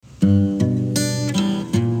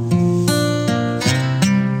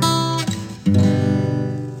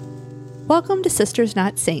Welcome to Sisters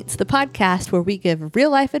Not Saints, the podcast where we give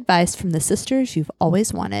real-life advice from the sisters you've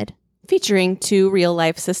always wanted. Featuring two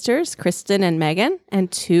real-life sisters, Kristen and Megan,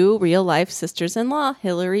 and two real-life sisters-in-law,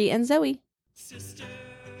 Hillary and Zoe. Sisters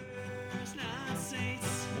not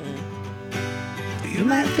saints. You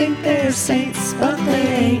might think they're saints, but they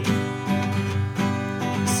ain't.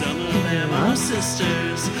 Some of them are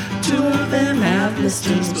sisters, two of them have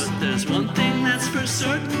blisters, but there's one thing that's for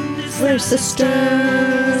certain is We're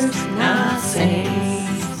sisters, not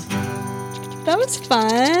saints. That was fun.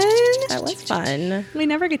 That was fun. We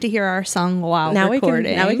never get to hear our song while Now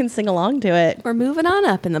recording. we can sing along to it. We're moving on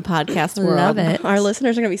up in the podcast world. Love it. Our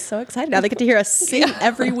listeners are going to be so excited. Now they get to hear us sing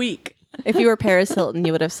every week. If you were Paris Hilton,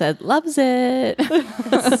 you would have said, loves it.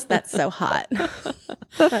 That's so hot.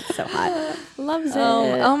 That's so hot. Loves it.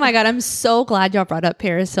 Oh my God. I'm so glad y'all brought up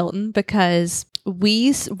Paris Hilton because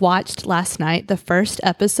we watched last night the first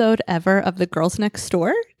episode ever of The Girls Next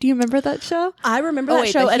Door. Do you remember that show? I remember that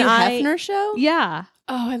show. the And Hugh I Hefner show? Yeah.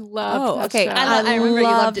 Oh, I loved that show. I remember you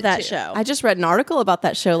loved it that too. show. I just read an article about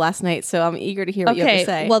that show last night, so I'm eager to hear what you have to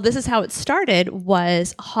say. Well, this is how it started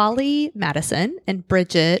was Holly Madison and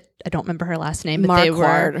Bridget, I don't remember her last name, but they were,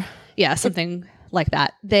 Marquardt. yeah, something like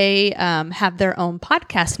that. They have their own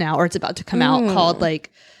podcast now, or it's about to come out called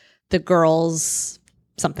like The Girls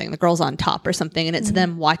something, The Girls on Top or something. And it's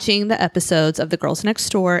them watching the episodes of The Girls Next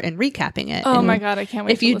Door and recapping it. Oh And my God, I can't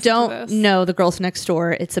wait if to you listen to don't this. know The Girls Next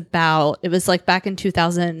Door, it was like back in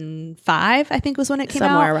 2005, I think was when it came out.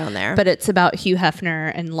 Somewhere around there. But it's about Hugh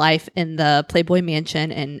Hefner and life in the Playboy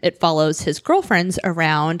mansion, and it follows his girlfriends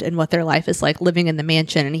around and what their life is like living in the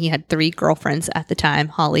mansion. And he had 3 girlfriends at the time,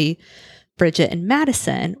 Holly, Bridget, and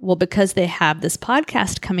Madison. Well, because they have this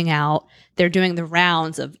podcast coming out, they're doing the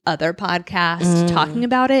rounds of other podcasts talking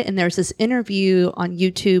about it. And there's this interview on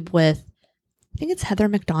YouTube with, I think it's Heather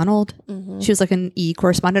McDonald. She was like an E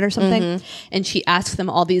correspondent or something. And she asks them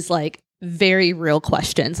all these like very real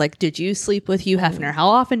questions. Like, did you sleep with Hugh Hefner? How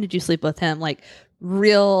often did you sleep with him? Like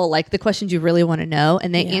real, like the questions you really want to know.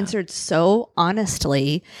 And they answered so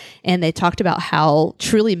honestly. And they talked about how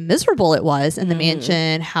truly miserable it was in the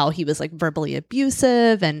mansion, how he was like verbally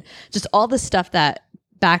abusive and just all the stuff that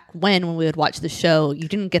back when we would watch the show, you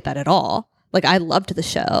didn't get that at all. Like I loved the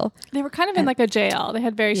show. They were kind of in like a jail. They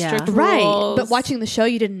had very strict rules. Right. But watching the show,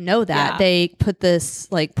 you didn't know that. Yeah. They put this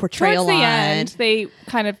like portrayal Towards the on. end, they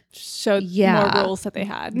kind of showed more rules that they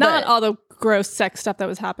had. Not all the gross sex stuff that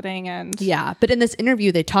was happening. And Yeah. But in this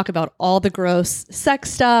interview, they talk about all the gross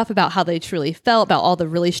sex stuff, about how they truly felt, about all the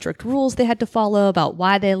really strict rules they had to follow, about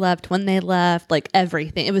why they left, when they left, like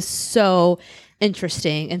everything. It was so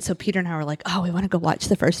interesting. And so Peter and I were like, oh, we want to go watch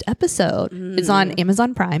the first episode. It's on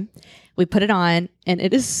Amazon Prime. We put it on and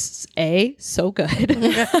it is so good.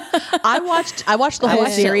 I watched the whole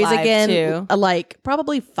watched it series live, again, too. like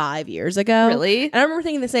probably 5 years ago. Really? And I remember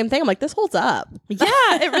thinking the same thing. I'm like, this holds up. Yeah,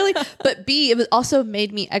 it really. But B, it was also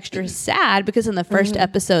made me extra sad because in the first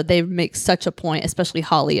episode, they make such a point, especially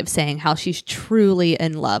Holly, of saying how she's truly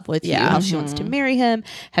in love with you, how she wants to marry him,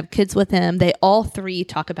 have kids with him. They all 3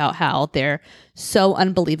 talk about how they're so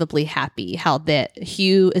unbelievably happy, how that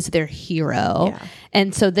Hugh is their hero. Yeah.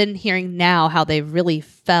 And so then hearing now how they really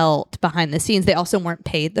felt behind the scenes, they also weren't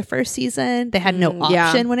paid the first season. They had no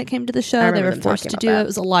option when it came to the show. They remember were them forced talking to about do that. it. It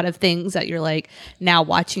was a lot of things that you're like now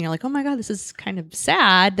watching. You're like, oh my God, this is kind of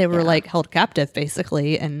sad. They were like held captive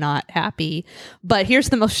basically and not happy. But here's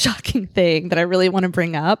the most shocking thing that I really want to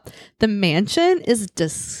bring up. The mansion is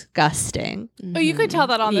disgusting. Oh, you could tell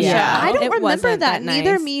that on the Yeah. show. I don't It remember wasn't that. that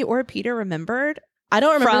Neither nice. me or Peter remembered. I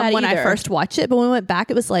don't remember From that when either. I first watched it, but when we went back,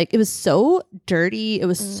 it was like it was so dirty. It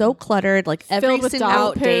was so cluttered. Like every Filled with single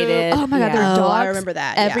dog poop. outdated. Oh my God, there are Oh, dogs I remember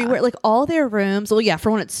that, yeah. everywhere. Like all their rooms. Well, yeah, for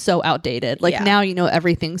one, it's so outdated. Like Yeah. now, you know,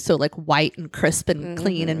 everything's so like white and crisp and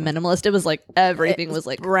clean and minimalist. It was like everything was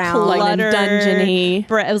like brown and cluttered. dungeony.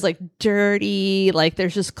 It was like dirty. Like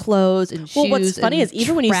there's just clothes and shoes. Well, what's funny and is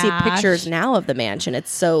even when you see trash. pictures now of the mansion, it's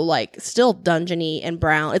so like still dungeony and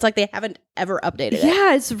brown. It's like they haven't ever updated it.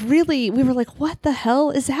 Yeah, it's really, we were like, what the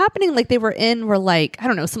hell is happening? Like they were like, I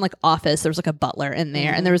don't know, some like office. There was like a butler in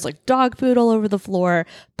there and there was like dog food all over the floor,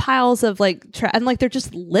 piles of like, and like they're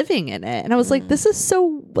just living in it. And I was like, this is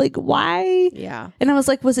so like, why? Yeah. And I was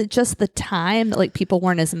like, was it just the time that like people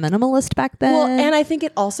weren't as minimalist back then? Well, and I think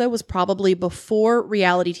it also was probably before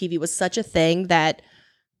reality TV was such a thing that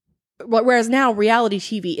Whereas now reality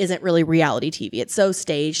TV isn't really reality TV. It's so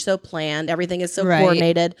staged, so planned. Everything is so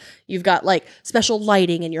coordinated. You've got like special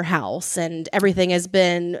lighting in your house and everything has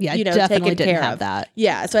been, taken care of. That.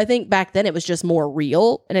 Yeah. So I think back then it was just more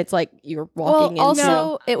real. And it's like you're walking into.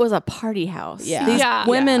 Also, it was a party house. Yeah. These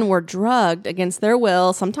women were drugged against their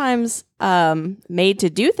will, sometimes made to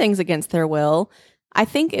do things against their will. I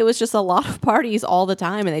think it was just a lot of parties all the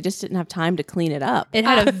time and they just didn't have time to clean it up. It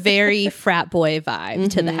had a very frat boy vibe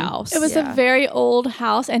to the house. It was a very old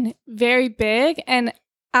house and very big. And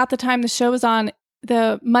at the time the show was on,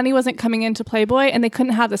 the money wasn't coming into Playboy and they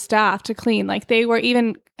couldn't have the staff to clean. Like they were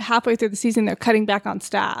even halfway through the season, they're cutting back on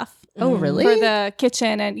staff. Oh, really? For the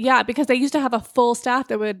kitchen. And because they used to have a full staff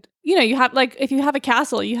that would, you have like, if you have a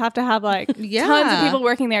castle, you have to have like tons of people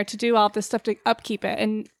working there to do all this stuff to upkeep it.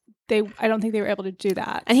 And I don't think they were able to do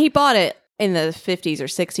that. And he bought it in the 50s or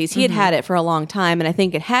 60s. He had it for a long time. And I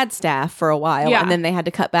think it had staff for a while. Yeah. And then they had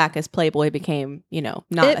to cut back as Playboy became,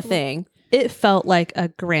 not a thing. It felt like a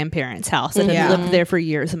grandparent's house that had lived there for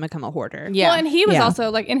years and become a hoarder. Yeah. Well, and he was also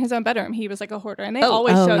like in his own bedroom. He was like a hoarder. And they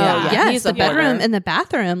always showed that. Yes, He's the a bedroom hoarder. and the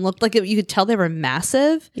bathroom looked like you could tell they were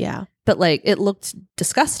massive. Yeah. But like it looked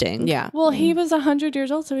disgusting. Yeah. Well, he was 100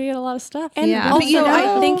 years old, so he had a lot of stuff. And also,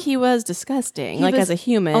 I think he was disgusting, He was as a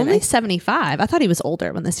human. Only 75. I thought he was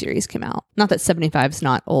older when the series came out. Not that 75 is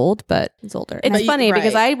not old, but he's older. It's funny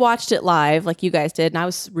because I watched it live like you guys did, and I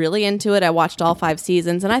was really into it. I watched all 5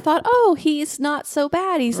 seasons, and I thought, oh, he's not so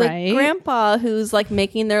bad. He's like grandpa who's like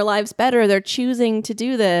making their lives better. They're choosing to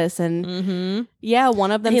do this. And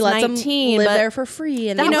one of them he lets 19. them live but there for free.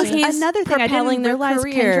 And he's another thing I didn't realize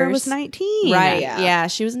Kendra was 19. Right. Yeah,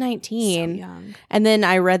 she was 19. So young. And then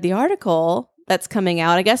I read the article that's coming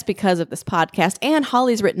out, I guess, because of this podcast. And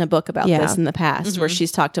Holly's written a book about this in the past where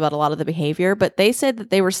she's talked about a lot of the behavior. But they said that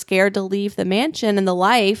they were scared to leave the mansion and the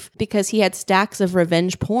life because he had stacks of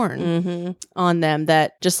revenge porn on them,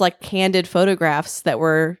 that just like candid photographs that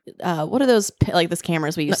were, what are those, like those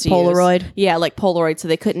cameras we used to Polaroid? use? Yeah, like Polaroid. So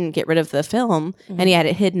they couldn't get rid of the film. And he had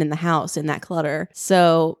it hidden in the house in that clutter.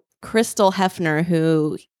 So Crystal Hefner,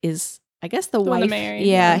 who is, I guess, the wife. Married.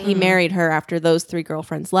 Yeah, he married her after those 3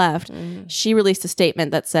 girlfriends left. She released a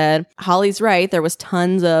statement that said, Holly's right. There was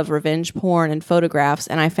tons of revenge porn and photographs,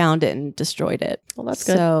 and I found it and destroyed it. Well, that's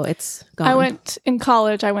good. So it's gone. In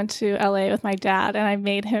college, I went to LA with my dad, and I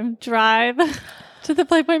made him drive to the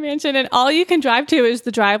Playboy Mansion, and all you can drive to is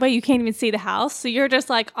the driveway. You can't even see the house. So you're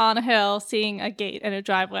just like on a hill seeing a gate and a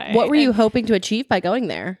driveway. What were you hoping to achieve by going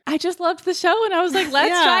there? I just loved the show, and I was like,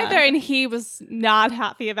 let's drive there. And he was not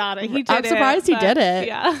happy about it. He did I'm surprised he did it.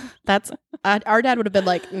 Yeah. That's our dad would have been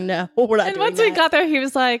like, no, we're not And doing once that. we got there, he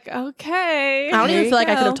was like, okay. I don't even feel like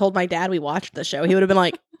I could have told my dad we watched the show. He would have been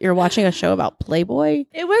like, you're watching a show about Playboy?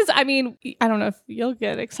 It was, I mean, I don't know if you'll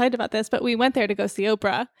get excited about this, but we went there to go see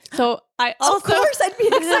Oprah. So I also... Of course, I'd be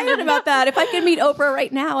excited about that. If I could meet Oprah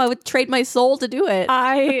right now, I would trade my soul to do it.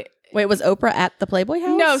 Wait, was Oprah at the Playboy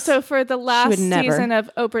house? No, so for the last season of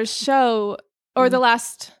Oprah's show, or the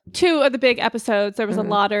last 2 of the big episodes, there was a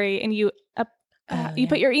lottery, and you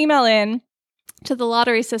put your email in to the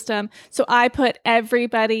lottery system. So I put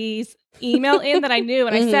everybody's email in that I knew,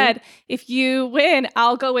 and I said, if you win,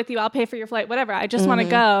 I'll go with you. I'll pay for your flight, whatever. I just want to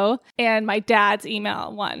go. And my dad's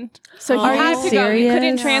email won. So he had to go. You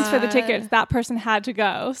couldn't transfer the tickets. That person had to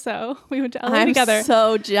go. So we went to LA together. I'm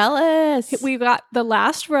so jealous. We got the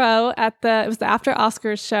last row it was the after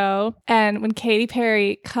Oscars show. And when Katy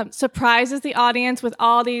Perry surprises the audience with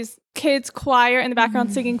all these kids choir in the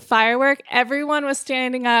background singing Firework, everyone was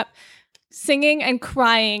standing up, singing and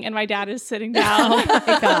crying, and my dad is sitting down. Oh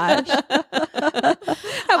my gosh.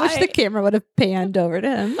 I wish the camera would have panned over to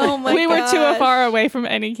him. Oh my We were too gosh. far away from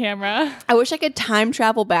any camera. I wish I could time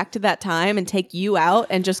travel back to that time and take you out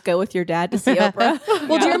and just go with your dad to see Oprah.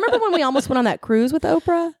 Well, do you remember when we almost went on that cruise with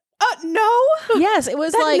Oprah? No. Yes, it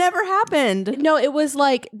was That like... never happened. No, it was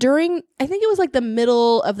like I think it was like the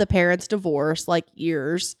middle of the parents' divorce, like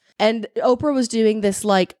years. And Oprah was doing this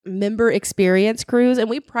like member experience cruise, and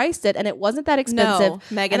we priced it, and it wasn't that expensive. No,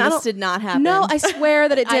 Megan, and this did not happen. No, I swear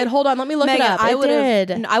that it did. Hold on, let me look Megan, it up. I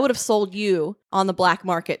did. would have sold you on the black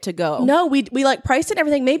market to go. No, we like priced it and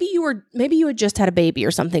everything. Maybe you had just had a baby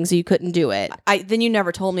or something, so you couldn't do it. Then you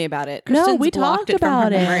never told me about it. No, Kristen's we blocked talked from her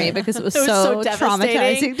about it. Memory because it was, so so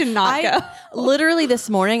devastating. traumatizing to not go. Literally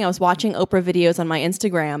this morning, I was watching Oprah videos on my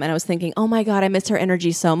Instagram, and I was thinking, oh my God, I miss her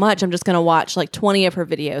energy so much. I'm just going to watch like 20 of her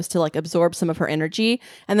videos to like absorb some of her energy.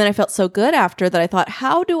 And then I felt so good after that. I thought,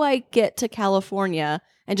 how do I get to California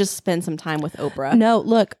and just spend some time with Oprah? No,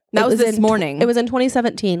 look, that was this morning. It was in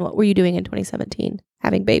 2017. What were you doing in 2017?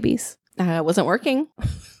 Having babies? I wasn't working.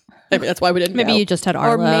 Maybe that's why we didn't. Maybe you just had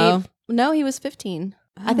Arlo. No, he was 15.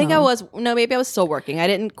 I think I was. No, maybe I was still working. I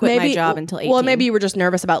didn't quit my job until 18. Well, maybe you were just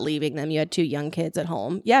nervous about leaving them. You had 2 young kids at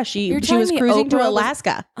home. Yeah, she was cruising to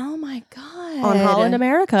Alaska. Oh my god! On Holland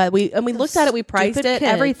America. We looked at it. We priced it. Kids.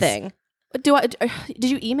 Everything. Did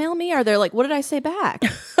you email me? Or they're like, what did I say back?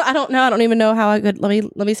 I don't know. I don't even know how I could. Let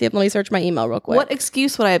me see. Let me search my email real quick. What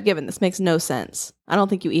excuse would I have given? This makes no sense. I don't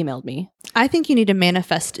think you emailed me. I think you need to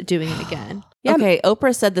manifest doing it again. Yeah. Okay,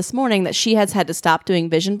 Oprah said this morning that she has had to stop doing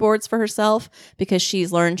vision boards for herself because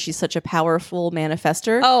she's learned she's such a powerful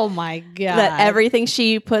manifester. Oh my God. That everything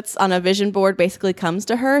she puts on a vision board basically comes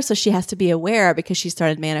to her. So she has to be aware because she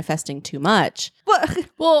started manifesting too much.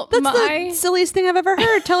 Well, that's the silliest thing I've ever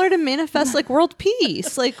heard. Tell her to manifest like world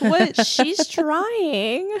peace. Like what? She's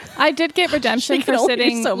trying. I did get redemption for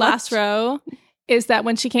sitting last row. Is that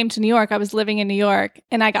when she came to New York, I was living in New York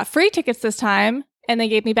and I got free tickets this time. And they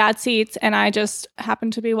gave me bad seats, and I just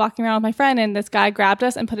happened to be walking around with my friend, and this guy grabbed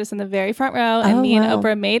us and put us in the very front row, and me and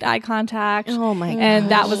Oprah made eye contact. Oh my god! And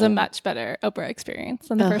that was a much better Oprah experience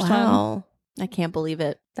than the first one. I can't believe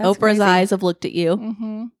it. That's Oprah's crazy. Eyes have looked at you.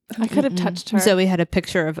 Mm-hmm. I could have touched her. Zoe had a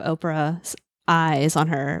picture of Oprah's eyes on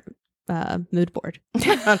her mood board. I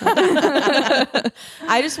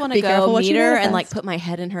just want to go meet her and like put my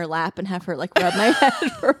head in her lap and have her like rub my head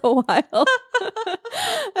for a while.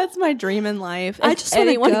 That's my dream in life. I just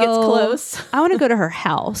anyone gets close. I want to go to her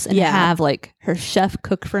house and have like her chef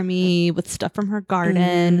cook for me with stuff from her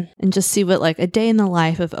garden and just see what like a day in the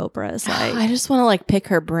life of Oprah is like. I just want to like pick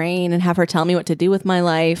her brain and have her tell me what to do with my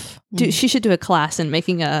life. She should do a class in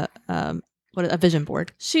making a vision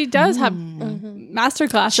board. She does have master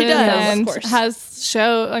classes. She does, and of course. Has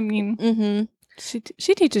show. I mean,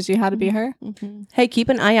 she teaches you how to be her. Hey, keep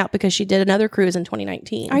an eye out because she did another cruise in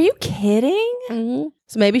 2019. Are you kidding?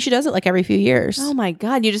 So maybe she does it like every few years. Oh my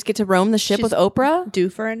god! You just get to roam the ship with Oprah. Due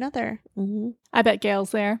for another. I bet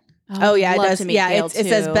Gail's there. Oh yeah, it does. Yeah, it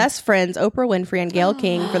says best friends Oprah Winfrey and Gayle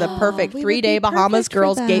King for the perfect 3-day Bahamas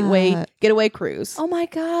girls getaway cruise. Oh my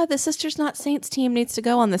god, the Sisters Not Saints team needs to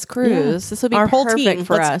go on this cruise. This would be our whole perfect team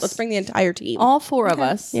for us. Let's bring the entire team. All 4 of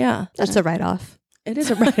us. Yeah, that's a write-off. It is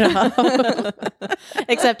a write-off.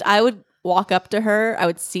 Except I would walk up to her, I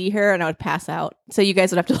would see her, and I would pass out. So you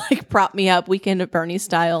guys would have to like prop me up, Weekend at Bernie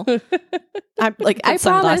style. I'm like, I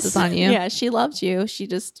sunglasses promise. on you. Yeah, she loves you. She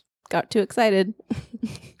just got too excited.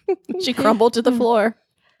 She crumbled to the floor.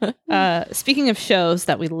 Speaking of shows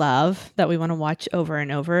that we love, that we want to watch over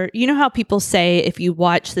and over, you know how people say if you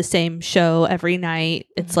watch the same show every night,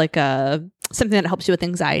 it's like something that helps you with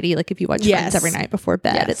anxiety. Like if you watch Friends every night before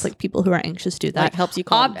bed, it's like people who are anxious do that. Like helps you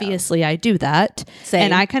calm Obviously, I do that. Same.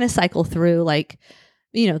 And I kind of cycle through like,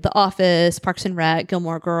 you know, The Office, Parks and Rec,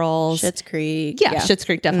 Gilmore Girls. Schitt's Creek. Yeah, Schitt's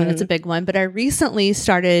Creek, definitely. That's a big one. But I recently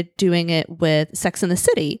started doing it with Sex and the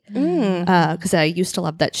City because I used to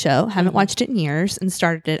love that show. Haven't watched it in years and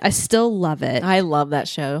started it. I still love it. I love that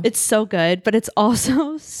show. It's so good, but it's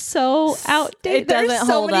also so outdated. It doesn't There's so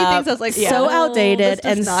hold many up. things I was like, so outdated this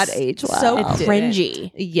does and not age well. So It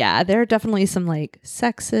cringy. Yeah, there are definitely some like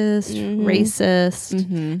sexist, racist,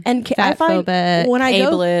 And I find fatphobic, when I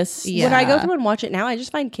go ableist. when I go through and watch it now, I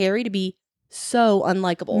just find Carrie to be so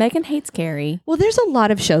unlikable. Megan hates Carrie. Well, there's a lot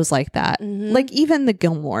of shows like that. Like even the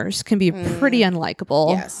Gilmores can be pretty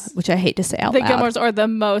unlikable. Yes. Which I hate to say out The loud. Gilmores are the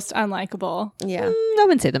most unlikable. Yeah. I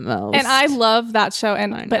wouldn't say the most. And I love that show, I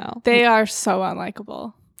know. but they are so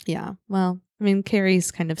unlikable. Yeah. Well, I mean, Carrie's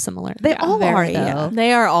kind of similar. They all very, are though.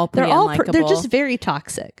 They are all pretty unlikable. They're just very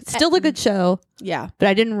toxic. It's still a good show, Yeah. but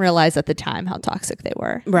I didn't realize at the time how toxic they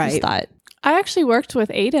were. I just thought, I actually worked with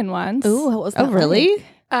Aiden once. Ooh, what was that? oh really?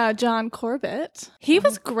 John Corbett. He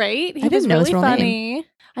was great. He I was didn't know his really real funny.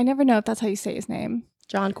 I never know if that's how you say his name.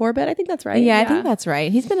 John Corbett. I think that's right. Yeah, I think that's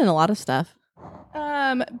right. He's been in a lot of stuff.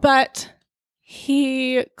 But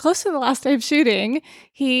he, close to the last day of shooting,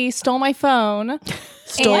 he stole my phone.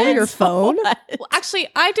 Stole your phone? Well, actually,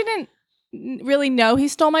 I didn't really know he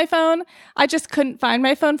stole my phone. I just couldn't find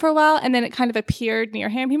my phone for a while, and then it kind of appeared near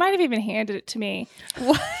him. He might have even handed it to me.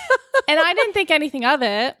 And I didn't think anything of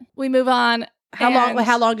it. We move on.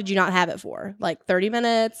 How long did you not have it for? Like 30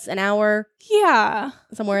 minutes, an hour, Yeah.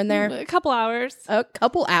 somewhere in there? A couple hours. A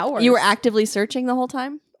couple hours. You were actively searching the whole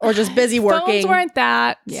time? or just busy working? Phones weren't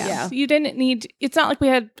that. Yeah. You didn't need, it's not like we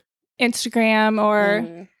had Instagram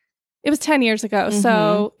or it was 10 years ago.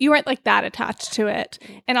 So you weren't like that attached to it.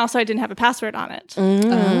 And also I didn't have a password on it.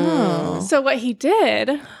 Oh. So what he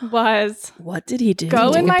did was What did he do?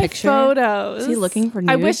 go in a my picture? photos. Is he looking for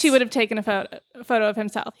nudes? I wish he would have taken a photo of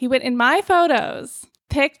himself. He went in my photos,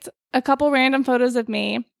 picked a couple random photos of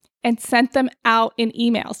me, and sent them out in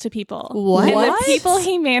emails to people. What? And the people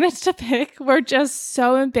he managed to pick were just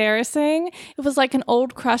so embarrassing. It was like an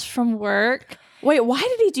old crush from work. Wait, why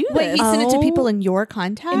did he do this? Wait, he sent it to people in your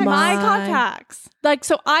contacts? In my contacts. Like,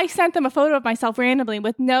 so I sent them a photo of myself randomly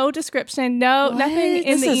with no description, nothing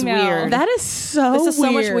in the email. Weird. That is so This is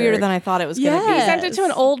so much weirder than I thought it was going to be. He sent it to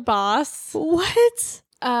an old boss. What?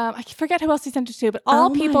 I forget who else he sent it to, but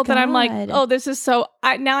all people that I'm like, oh, this is so.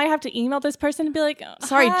 Now I have to email this person and be like,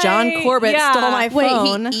 sorry, hi. John Corbett stole my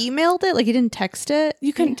phone. Wait, he emailed it? Like he didn't text it?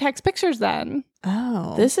 You couldn't text pictures then.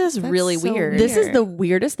 Oh, this is really weird. This is the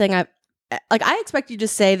weirdest thing I've. Like, I expect you to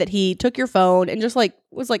say that he took your phone and just like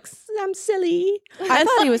was like, I'm silly. I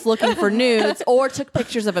thought he was looking for nudes or took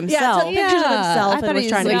pictures of himself. Yeah, took pictures of himself and was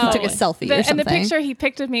trying to. He took a selfie or something. And the picture he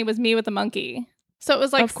picked of me was me with a monkey. So it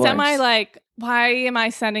was like semi like, why am I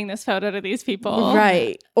sending this photo to these people?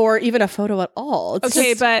 Right. Or even a photo at all. It's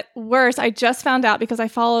okay, but worse, I just found out because I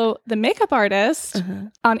follow the makeup artist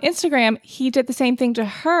on Instagram. He did the same thing to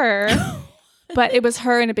her, but it was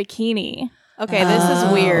her in a bikini. Okay, this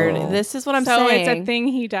is weird. This is what I'm saying. So it's a thing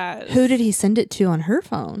he does. Who did he send it to on her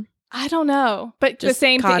phone? I don't know, but just the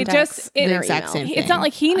same thing. The exact same thing. It's not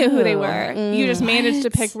like he knew who they were. You just managed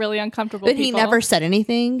to pick really uncomfortable people. But he never said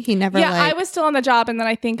anything? He never I was still on the job, and then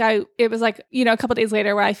I think it was like, a couple days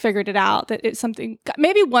later where I figured it out that it's something,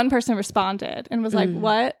 maybe one person responded and was like,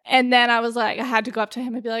 what? And then I was like, I had to go up to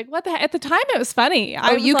him and be like, what the heck? At the time, it was funny.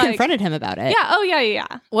 You confronted him about it? Yeah. Oh,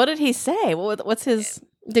 yeah. What did he say? What's his...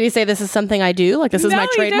 Did he say this is something I do? Like, this is my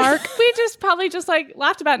trademark? We just probably just like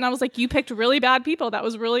laughed about it. And I was like, you picked really bad people. That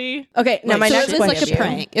was really... Okay, now my next question. It was like a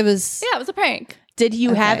prank. It was... Yeah, it was a prank. Did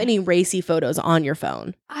you have any racy photos on your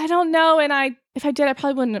phone? I don't know. And if I did, I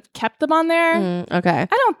probably wouldn't have kept them on there. Okay. I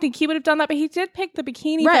don't think he would have done that, but he did pick the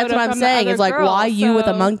bikini right, photo. That's what I'm saying. It's like, why you with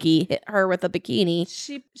a monkey, hit her with a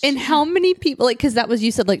bikini? And how many people, like, because that was,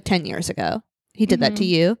 you said like 10 years ago. He did that to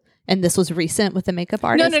you. And this was recent with the makeup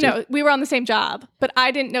artist? No. We were on the same job, but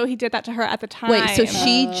I didn't know he did that to her at the time. Wait, so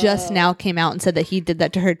she just now came out and said that he did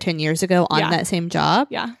that to her 10 years ago on that same job?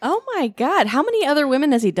 Yeah. Oh my God. How many other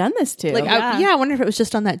women has he done this to? Like, I wonder if it was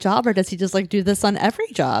just on that job, or does he just like do this on every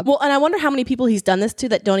job? Well, and I wonder how many people he's done this to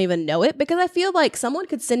that don't even know it, because I feel like someone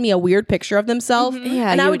could send me a weird picture of themselves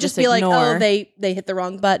and I would just be like, oh, they hit the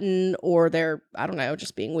wrong button, or they're, I don't know,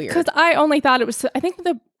 just being weird. Because I only thought it was, I think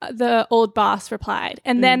the old boss replied,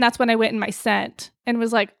 and then that's when I went in my sent and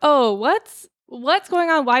was like, oh, what's going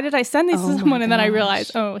on? Why did I send these to someone? And then I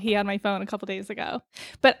realized, oh, he had my phone a couple days ago.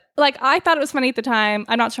 But like, I thought it was funny at the time.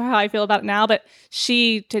 I'm not sure how I feel about it now, but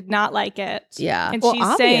she did not like it. Yeah. And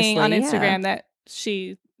she's saying on Instagram that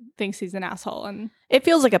she thinks he's an asshole, and it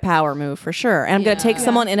feels like a power move for sure. And I'm going to take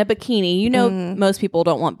someone in a bikini. Most people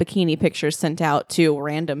don't want bikini pictures sent out to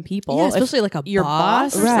random people. Yeah, especially like your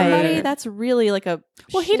boss or somebody. That's really like a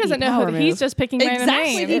he doesn't know who he's just picking random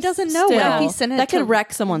names. He doesn't know. What if he sent it that could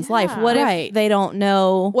wreck someone's life? What if they don't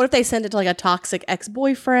know? What if they send it to like a toxic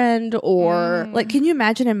ex-boyfriend, or like, can you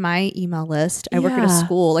imagine in my email list, I work at a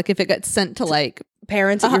school, like if it got sent to like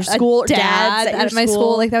parents at your school, or dads at my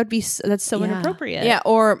school, like that would be that's so inappropriate. Yeah,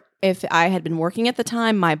 or if I had been working at the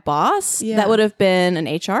time, my boss, that would have been an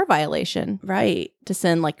HR violation. Right. To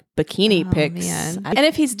send like bikini pics. Man. And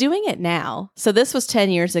if he's doing it now, so this was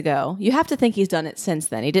 10 years ago, you have to think he's done it since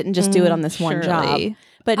then. He didn't just do it on this one job.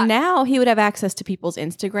 But now he would have access to people's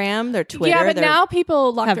Instagram, their Twitter. Yeah, but now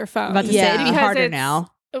people lock their phones. About to say, it'd be harder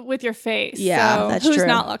now. With your face. Yeah, so that's who's true.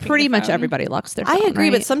 Not locking Pretty their much phone? everybody locks their phone. I agree,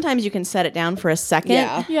 right? but sometimes you can set it down for a second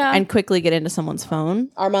and quickly get into someone's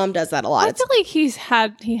phone. Our mom does that a lot. I feel like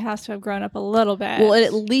he has to have grown up a little bit. Well,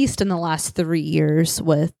 at least in the last 3 years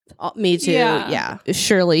with me too. Yeah.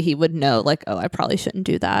 Surely he would know, like, oh, I probably shouldn't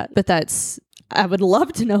do that. But I would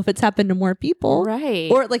love to know if it's happened to more people. Right.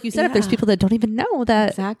 Or like you said, if there's people that don't even know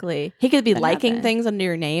that. Exactly. He could be liking things under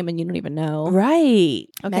your name and you don't even know. Right.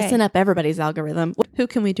 Okay. Messing up everybody's algorithm. Who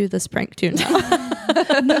can we do this prank to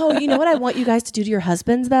now? No, you know what I want you guys to do to your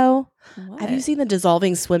husbands though? What? Have you seen the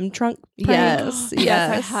dissolving swim trunk prank? Yes.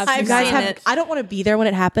 I have. I don't want to be there when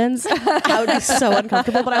it happens. I would be so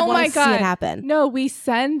uncomfortable, but I want to see it happen. No, we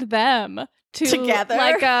send them together,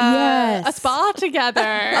 like a spa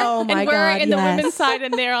together. Oh my and we're God, in the women's side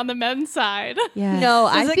and they're on the men's side. Yes. No,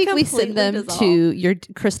 I think we send them to your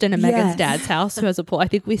Kristen and Megan's dad's house, who has a pool. I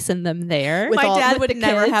think we send them there. My dad would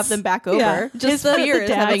never have them back over. Yeah, just his fear is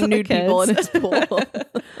having nude people in his pool.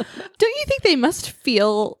 Don't you think they must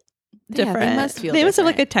feel different? Yeah, they must feel They must have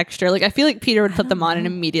like different. a texture. Like I feel like Peter would put them on and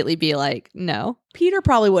immediately be like, no. Peter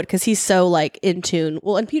probably would because he's so like in tune.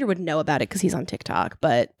 Well, and Peter would know about it because he's on TikTok,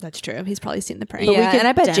 but that's true. He's probably seen the prank. Yeah, and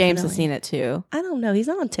I bet James has seen it too. I don't know. He's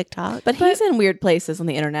not on TikTok. But he's in weird places on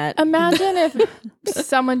the internet. Imagine if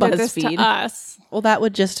someone did this to us. Well, that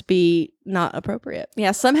would just be not appropriate.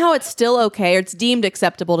 Yeah, somehow it's still okay, or it's deemed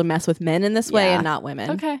acceptable to mess with men in this way and not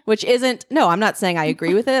women. Okay. Which isn't, no, I'm not saying I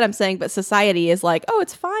agree with it. I'm saying, but society is like, oh,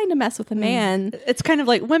 it's fine to mess with a man. It's kind of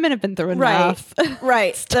like women have been through enough. Right.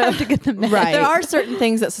 It's time to get the men. Right. There are certain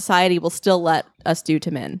things that society will still let us do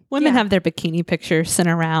to men. Women have their bikini pictures sent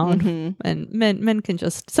around, and men can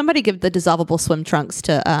just, somebody give the dissolvable swim trunks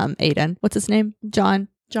to Aiden. What's his name? John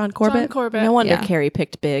Corbett? John Corbett. No wonder Carrie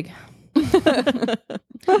picked big.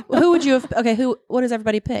 Who would you have? Okay, what does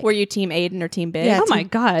everybody pick? Were you team Aiden or team Big? Yeah, my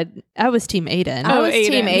God. I was team Aiden. I was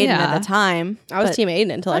team Aiden at the time. I was team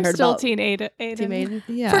Aiden until I heard still about team Aiden. Team Aiden.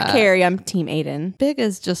 Yeah. For Carrie, I'm team Aiden. Big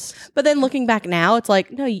is just... But then looking back now, it's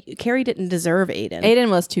like, no, Carrie didn't deserve Aiden.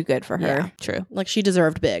 Aiden was too good for her. Yeah. True. Like she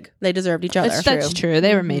deserved Big. They deserved each other. That's true.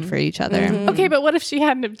 They were made for each other. Okay, but what if she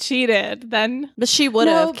hadn't have cheated then? But she would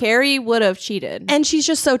have. Carrie would have cheated. And she's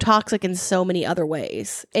just so toxic in so many other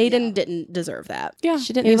ways. Aiden didn't deserve that. Yeah.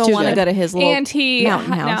 She didn't even want to go to his little and he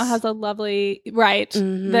mountain house. Now has a lovely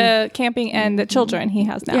the camping and the children he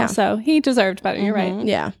has now. So he deserved better. You're right.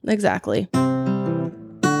 Yeah, exactly.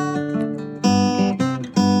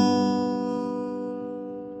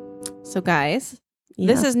 So guys,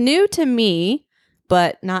 this is new to me,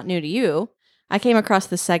 but not new to you. I came across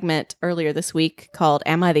this segment earlier this week called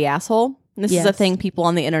Am I the Asshole? And this is a thing people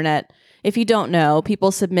on the internet, if you don't know,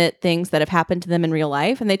 people submit things that have happened to them in real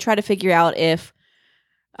life, and they try to figure out if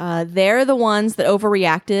they're the ones that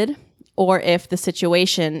overreacted, or if the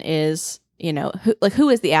situation is, who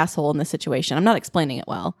is the asshole in the situation? I'm not explaining it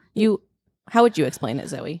well. How would you explain it,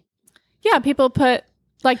 Zoe? Yeah, people put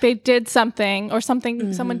like they did something or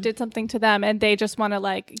something. Someone did something to them, and they just want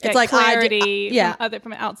to get clarity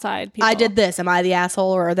from outside people. I did this. Am I the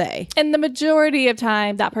asshole or are they? And the majority of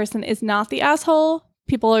time, that person is not the asshole.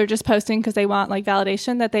 People are just posting because they want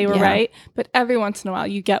validation that they were right. But every once in a while,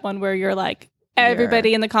 you get one where you're like,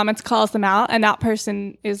 everybody in the comments calls them out, and that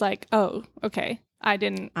person is like, "Oh, okay, I'm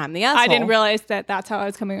the asshole. I didn't realize that that's how I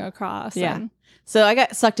was coming across." Yeah. So I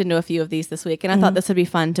got sucked into a few of these this week, and I thought this would be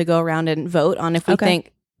fun to go around and vote on if we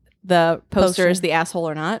think the poster is the asshole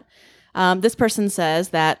or not. This person says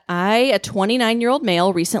that a 29-year-old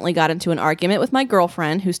male, recently got into an argument with my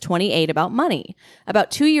girlfriend, who's 28, about money.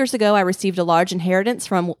 About 2 years ago, I received a large inheritance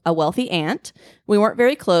from a wealthy aunt. We weren't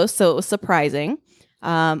very close, so it was surprising.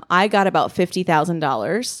 I got about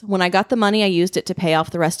 $50,000. When I got the money, I used it to pay off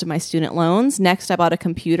the rest of my student loans. Next, I bought a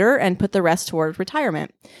computer and put the rest toward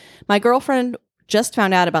retirement. My girlfriend just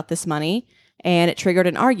found out about this money, and it triggered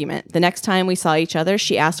an argument. The next time we saw each other,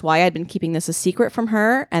 she asked why I'd been keeping this a secret from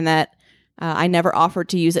her, and that I never offered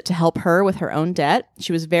to use it to help her with her own debt.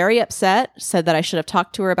 She was very upset, said that I should have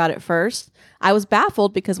talked to her about it first. I was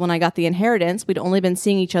baffled because when I got the inheritance, we'd only been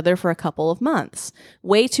seeing each other for a couple of months.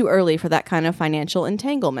 Way too early for that kind of financial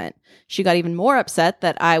entanglement. She got even more upset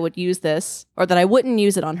that I would use this, or that I wouldn't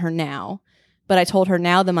use it on her now. But I told her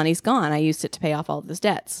now the money's gone. I used it to pay off all of his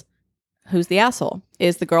debts. Who's the asshole?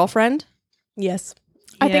 Is the girlfriend? Yes.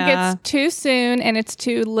 I think it's too soon and it's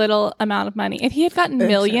too little amount of money. If he had gotten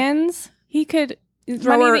millions, he could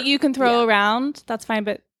money that you can throw around. That's fine,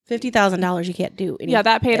 but $50,000 you can't do anything. Yeah,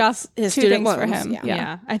 that paid off his two student things loans for him.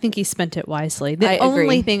 Yeah, I think he spent it wisely. The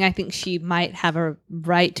only thing I think she might have a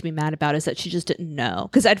right to be mad about is that she just didn't know.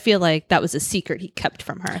 Because I'd feel like that was a secret he kept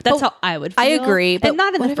from her. That's how I would feel. I agree. But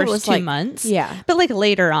not in the first 2 months. Yeah. But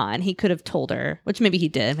later on, he could have told her, which maybe he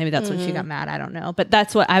did. Maybe that's when she got mad. I don't know. But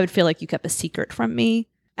that's what I would feel like you kept a secret from me.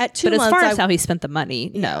 At 2 months. But as far as how he spent the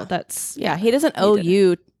money, no, that's... Yeah, he doesn't owe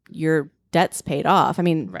you your debts paid off. I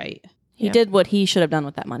mean... Right. He did what he should have done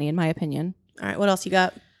with that money, in my opinion. All right, what else you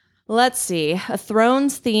got? Let's see. A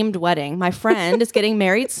Thrones-themed wedding. My friend is getting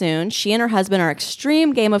married soon. She and her husband are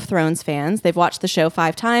extreme Game of Thrones fans. They've watched the show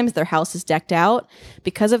 5 times. Their house is decked out.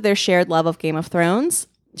 Because of their shared love of Game of Thrones,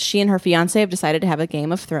 she and her fiancé have decided to have a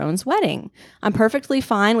Game of Thrones wedding. I'm perfectly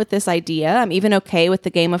fine with this idea. I'm even okay with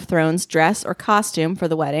the Game of Thrones dress or costume for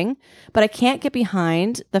the wedding, but I can't get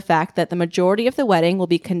behind the fact that the majority of the wedding will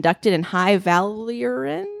be conducted in High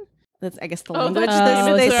Valyrian. That's, I guess, the language.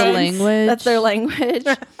 That's their language.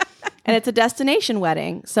 And it's a destination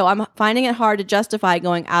wedding. So I'm finding it hard to justify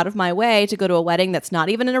going out of my way to go to a wedding that's not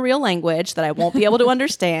even in a real language that I won't be able to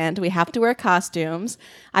understand. We have to wear costumes.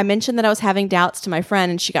 I mentioned that I was having doubts to my friend,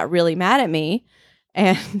 and she got really mad at me.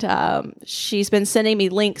 And she's been sending me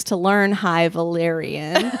links to learn High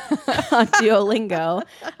Valyrian on Duolingo.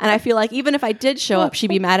 And I feel like even if I did show up, she'd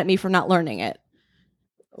be mad at me for not learning it.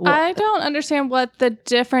 I don't understand what the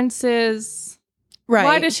difference is. Right.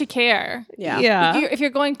 Why does she care? Yeah. If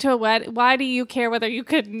you're going to a wedding, why do you care whether you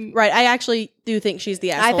could? Right. I actually do think she's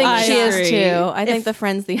the asshole. I think she is too. I think the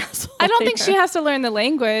friend's the asshole. I don't think she has to learn the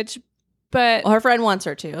language, but her friend wants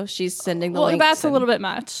her to. She's sending the link. Well, that's a little bit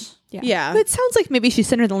much. Yeah. But it sounds like maybe she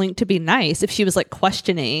sent her the link to be nice. If she was like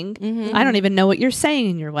questioning, I don't even know what you're saying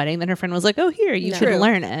in your wedding. Then her friend was like, oh, here, you should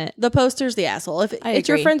learn it. The poster's the asshole. If it's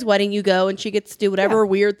your friend's wedding, you go and she gets to do whatever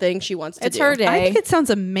weird thing she wants to do. It's her day. I think it sounds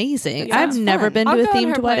amazing. I've never been to a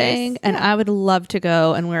themed wedding, and I would love to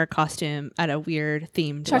go and wear a costume at a weird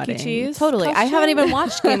themed wedding. Chuck E. Cheese? Totally. I haven't even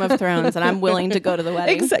watched Game of Thrones, and I'm willing to go to the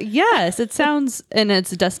wedding. Yes, it sounds, and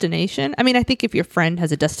it's a destination. I mean, I think if your friend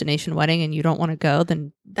has a destination wedding and you don't want to go,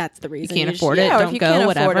 then that's the reason. You can't afford it. Don't go,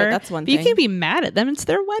 whatever. That's one thing. But you can't be mad at them. It's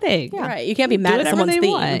their wedding. Yeah. Right. You can't be mad at someone's theme.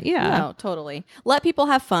 Want. Yeah. No, totally. Let people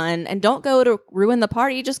have fun and don't go to ruin the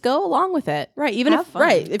party. Just go along with it. Right. Even if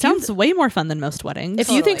it sounds way more fun than most weddings. If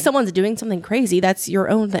you think someone's doing something crazy, that's your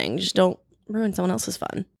own thing. Just don't ruin someone else's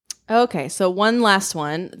fun. Okay, so one last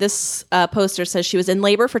one. This poster says she was in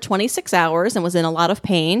labor for 26 hours and was in a lot of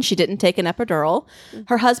pain. She didn't take an epidural.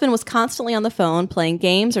 Her husband was constantly on the phone playing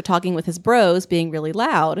games or talking with his bros, being really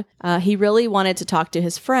loud. He really wanted to talk to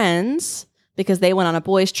his friends because they went on a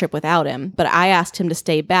boys' trip without him, but I asked him to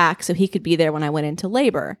stay back so he could be there when I went into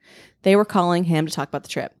labor. They were calling him to talk about the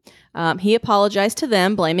trip. He apologized to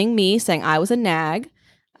them, blaming me, saying I was a nag.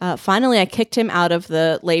 Finally, I kicked him out of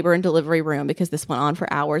the labor and delivery room because this went on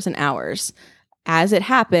for hours and hours. As it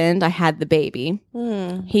happened, I had the baby.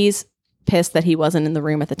 He's pissed that he wasn't in the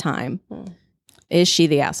room at the time. Is she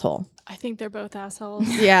the asshole? I think they're both assholes.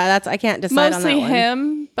 Yeah, I can't decide on that one. Mostly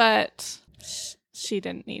him, but she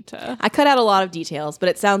didn't need to. I cut out a lot of details, but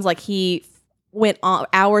it sounds like he went on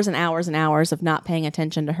hours and hours and hours of not paying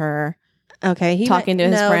attention to her. Okay, talking to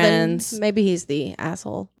his friends. Maybe he's the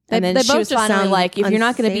asshole. And then she was finally like, if you're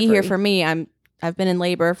not going to be here for me, I've been in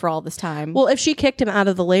labor for all this time. Well, if she kicked him out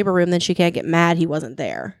of the labor room, then she can't get mad he wasn't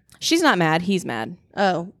there. She's not mad. He's mad.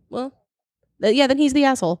 Oh, well, yeah, then he's the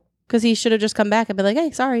asshole because he should have just come back and been like,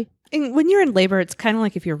 hey, sorry. And when you're in labor, it's kind of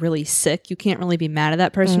like if you're really sick, you can't really be mad at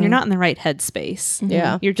that person. You're not in the right headspace.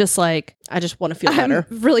 Yeah. You're just like, I just want to feel better.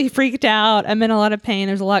 I'm really freaked out. I'm in a lot of pain.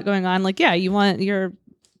 There's a lot going on. Like, yeah, you want your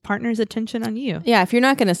partner's attention on you. Yeah, if you're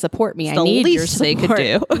not going to support me, I need your support.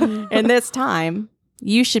 They could do. In this time,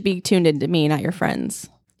 you should be tuned into me, not your friends.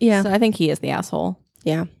 Yeah. So I think he is the asshole.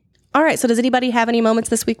 Yeah. All right. So does anybody have any moments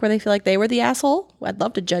this week where they feel like they were the asshole? Well, I'd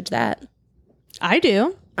love to judge that. I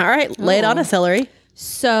do. All right. Lay it on us, Hillary.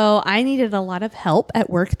 So I needed a lot of help at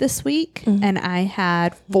work this week, and I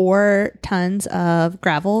had 4 tons of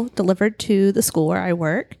gravel delivered to the school where I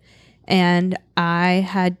work. And I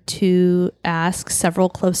had to ask several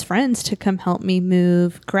close friends to come help me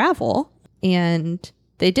move gravel. And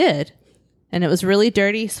they did. And it was really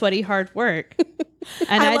dirty, sweaty, hard work.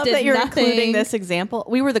 And I love did that you're nothing including this example.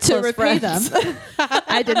 We were the close friends. Them.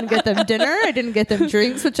 I didn't get them dinner. I didn't get them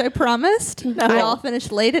drinks, which I promised. No. We all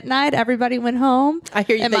finished late at night. Everybody went home. I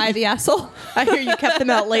hear you. Am I the asshole? I hear you kept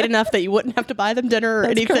them out late enough that you wouldn't have to buy them dinner or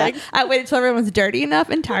anything. Correct. I waited till everyone was dirty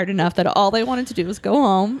enough and tired enough that all they wanted to do was go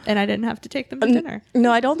home, and I didn't have to take them to dinner.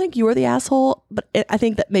 No, I don't think you were the asshole, but I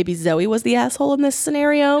think that maybe Zoe was the asshole in this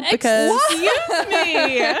scenario because excuse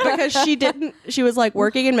me, because she didn't. She was like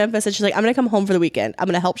working in Memphis, and she's like, "I'm going to come home for the weekend. I'm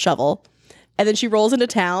going to help shovel." And then she rolls into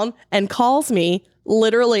town and calls me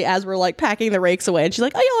literally as we're like packing the rakes away. And she's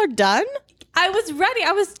like, "Oh, y'all are done?" I was ready.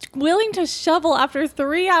 I was willing to shovel after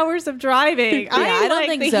 3 hours of driving. I don't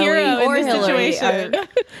think the Zoe hero or in this Hillary situation.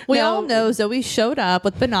 We all know Zoe showed up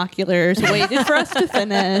with binoculars, waited for us to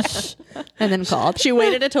finish, and then called. She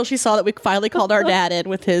waited until she saw that we finally called our dad in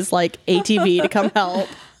with his like ATV to come help.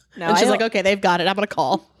 No, and she's like, "Okay, they've got it. I'm going to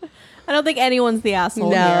call." I don't think anyone's the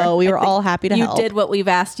asshole. No, we were all happy to help. You did what we've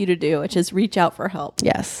asked you to do, which is reach out for help.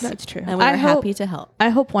 Yes, that's true. And we're happy to help. I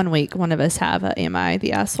hope one week one of us have a "Am I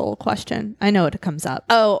the asshole?" question. I know it comes up.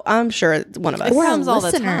 Oh, I'm sure it's one of us. It comes all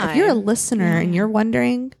the time. If you're a listener and you're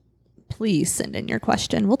wondering, please send in your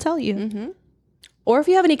question. We'll tell you. Mm-hmm. Or if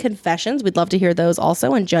you have any confessions, we'd love to hear those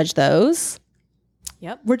also and judge those.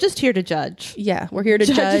 Yep, we're just here to judge. Yeah, we're here to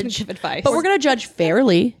judge and give advice, but we're going to judge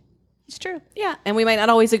fairly. It's true. Yeah. And we might not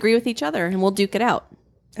always agree with each other, and we'll duke it out.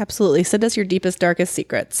 Absolutely. Send us your deepest, darkest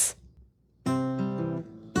secrets.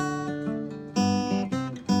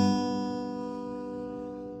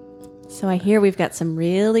 So I hear we've got some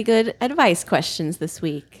really good advice questions this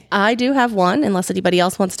week. I do have one, unless anybody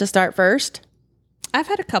else wants to start first. I've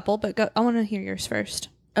had a couple, but I want to hear yours first.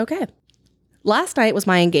 Okay. Last night was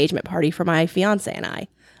my engagement party for my fiance and I.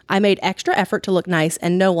 I made extra effort to look nice,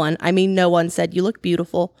 and no one said you look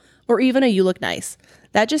beautiful or even a you look nice.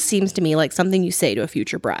 That just seems to me like something you say to a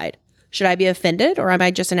future bride. Should I be offended, or am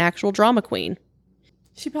I just an actual drama queen?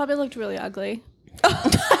 She probably looked really ugly.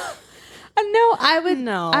 No, I would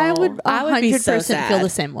 100% feel the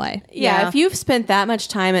same way. Yeah, if you've spent that much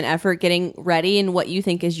time and effort getting ready in what you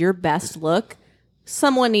think is your best look,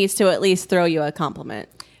 someone needs to at least throw you a compliment.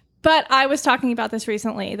 But I was talking about this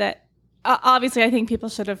recently that obviously I think people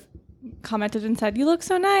should have commented and said, you look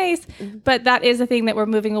so nice. But that is a thing that we're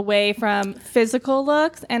moving away from physical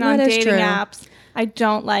looks. And on dating apps, I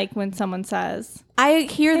don't like when someone says, I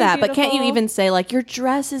hear that, beautiful. But can't you even say, like, your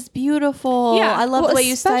dress is beautiful? Yeah. I love the way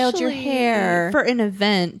you styled your hair. For an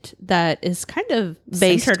event that is kind of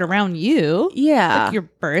centered around you. Yeah. Like your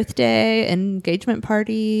birthday, engagement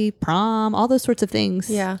party, prom, all those sorts of things.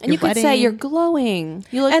 Yeah. And you could say you're glowing.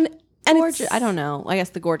 You look and gorgeous. I don't know. I guess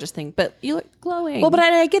the gorgeous thing, but you look glowing. Well, but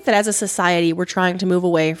I get that as a society, we're trying to move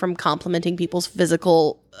away from complimenting people's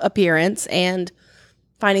physical appearance and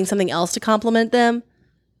finding something else to compliment them.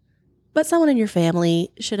 But someone in your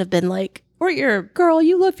family should have been like, or your girl,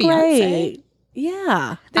 you look fiance. Great.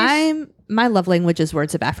 Yeah. My love language is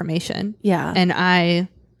words of affirmation. Yeah. And I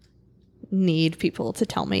need people to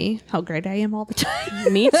tell me how great I am all the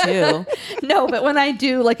time. Me too. No, but when I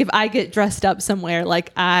do, like if I get dressed up somewhere,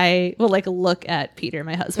 like I will like look at Peter,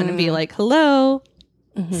 my husband, and be like, hello.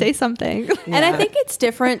 Say something. And I think it's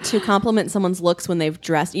different to compliment someone's looks when they've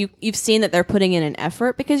dressed. You've seen that they're putting in an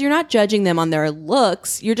effort because you're not judging them on their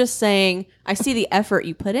looks. You're just saying, I see the effort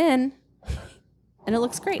you put in and it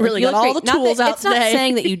looks great. Really got all the tools out It's not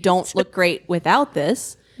saying that you don't look great without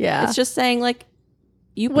this. Yeah. It's just saying like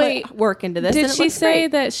you put work into this. Did and it she looks say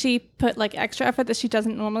great. that she put like extra effort that she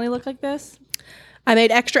doesn't normally look like this? I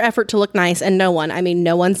made extra effort to look nice, and no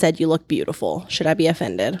one said you look beautiful. Should I be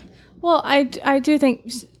offended? Well, I do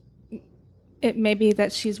think it may be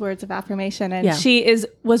that she's words of affirmation and she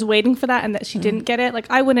was waiting for that and that she didn't get it. Like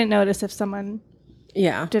I wouldn't notice if someone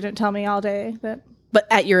didn't tell me all day that. But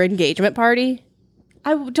at your engagement party?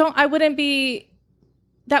 That wouldn't be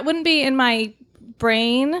in my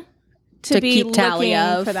brain to be keep tally looking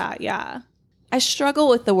of for that. Yeah. I struggle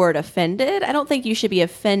with the word offended. I don't think you should be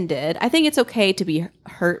offended. I think it's okay to be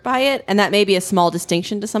hurt by it. And that may be a small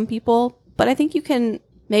distinction to some people, but I think you can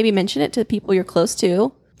maybe mention it to people you're close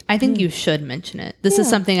to. I think you should mention it. This is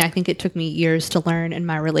something I think it took me years to learn in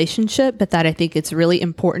my relationship, but that I think it's really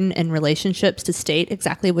important in relationships to state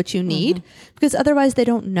exactly what you need because otherwise they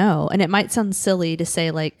don't know. And it might sound silly to say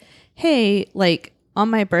like, hey, like on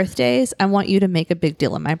my birthdays, I want you to make a big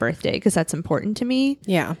deal on my birthday because that's important to me.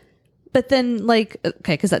 Yeah. But then like,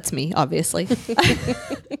 okay, because that's me, obviously.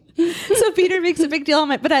 So Peter makes a big deal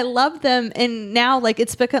on it, but I love them. And now like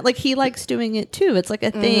it's because like he likes doing it too. It's like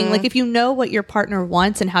a thing. Like if you know what your partner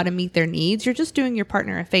wants and how to meet their needs, you're just doing your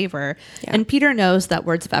partner a favor. Yeah. And Peter knows that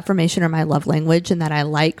words of affirmation are my love language and that I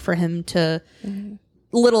like for him to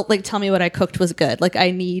tell me what I cooked was good. Like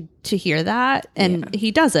I need to hear that. And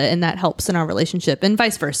he does it. And that helps in our relationship and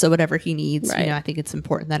vice versa. Whatever he needs, you know, I think it's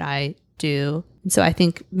important that I do. And so I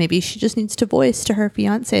think maybe she just needs to voice to her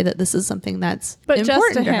fiance that this is something that's important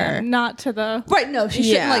just to him, her, not to the right. No, she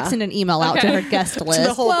shouldn't like send an email out to her guest list. To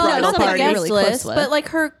the whole bridal not the party. guest really list, close with. but like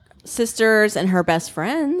her sisters and her best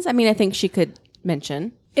friends. I mean, I think she could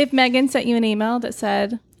mention. If Megan sent you an email that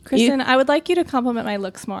said, Kristen, I would like you to compliment my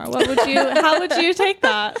looks more. How would you take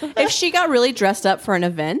that? If she got really dressed up for an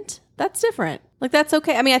event, that's different. Like that's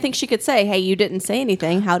okay. I mean, I think she could say, hey, you didn't say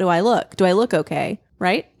anything. How do I look? Do I look okay?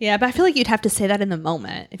 Right? Yeah, but I feel like you'd have to say that in the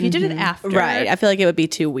moment. If you did it after. Right. I feel like it would be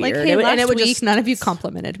too weird. Like, hey, and it would just none of you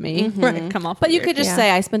complimented me. Right. Come off. But you could just say,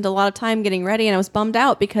 I spent a lot of time getting ready and I was bummed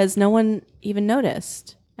out because no one even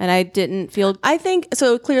noticed. And I didn't feel. I think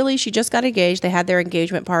so. Clearly, she just got engaged. They had their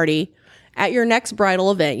engagement party. At your next bridal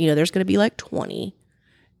event, you know, there's going to be like 20.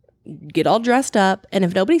 Get all dressed up. And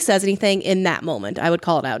if nobody says anything in that moment, I would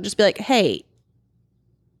call it out. Just be like, hey,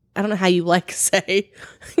 I don't know how you like say,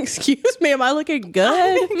 excuse me, am I looking good?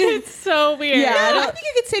 I think it's so weird. Yeah, I think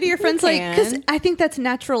you could say to your friends, like, because I think that's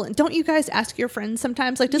natural. And don't you guys ask your friends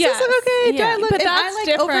sometimes, like, does this look okay? Yeah. Do I look, but am that's I, like,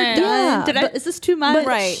 different. overdone? Yeah. Is this too much?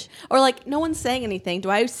 Right. Or like, no one's saying anything. Do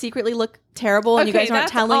I secretly look terrible and you guys aren't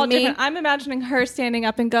that's telling all me? Different. I'm imagining her standing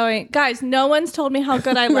up and going, guys, no one's told me how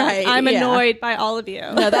good I look. Right, I'm annoyed by all of you.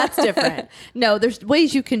 No, that's different. No, there's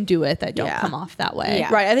ways you can do it that don't come off that way.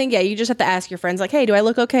 Yeah. Right. I think, you just have to ask your friends, like, hey, do I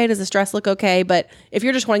look okay? Does this dress look okay? But if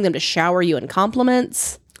you're just wanting them to shower you in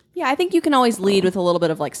compliments. Yeah, I think you can always lead with a little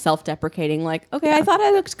bit of like self-deprecating, like, okay, I thought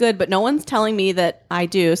I looked good, but no one's telling me that I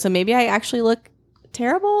do. So maybe I actually look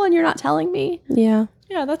terrible and you're not telling me. Yeah.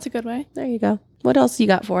 Yeah, that's a good way. There you go. What else you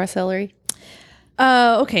got for us, Hillary?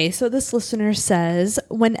 Okay, so this listener says,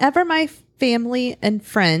 whenever my family and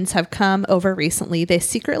friends have come over recently. They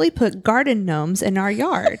secretly put garden gnomes in our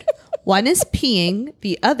yard. One is peeing,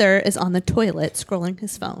 the other is on the toilet scrolling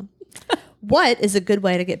his phone. What is a good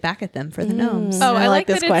way to get back at them for the gnomes? Oh, I like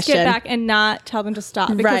this that question. it's get back and not tell them to stop,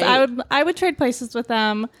 because Right. I would trade places with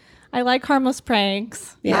them. I like harmless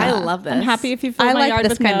pranks. Yeah. I love this. I'm happy if you fill I my like yard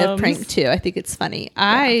this with kind of gnomes. prank too. I think it's funny.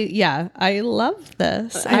 I love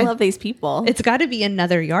this. I love these people. It's got to be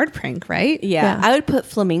another yard prank, right? Yeah, I would put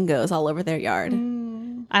flamingos all over their yard.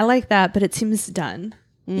 I like that, but it seems done.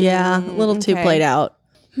 Yeah, a little too okay. played out.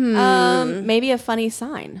 Maybe a funny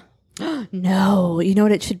sign. No, you know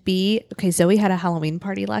what it should be? Okay, Zoe had a Halloween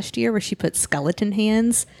party last year where she put skeleton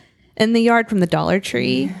hands in the yard from the Dollar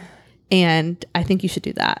Tree. And I think you should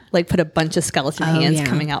do that. Like put a bunch of skeleton hands yeah.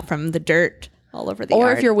 coming out from the dirt all over the Or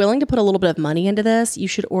yard. if you're willing to put a little bit of money into this, you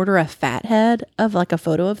should order a fat head of like a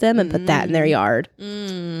photo of them and put that in their yard.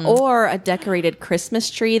 Or a decorated Christmas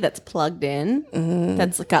tree that's plugged in.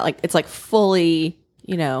 That's got like, it's like fully,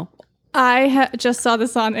 you know. I just saw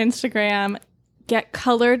this on Instagram. Get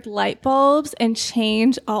colored light bulbs and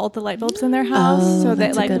change all the light bulbs in their house so that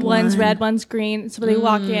that's a like good one's one. red, one's green. So when they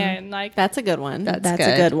walk in, like That's a good one. That's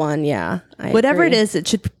a good one. Yeah. I Whatever agree. it is, it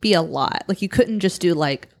should be a lot. Like you couldn't just do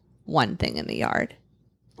like one thing in the yard.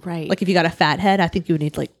 right. Like if you got a fat head, I think you would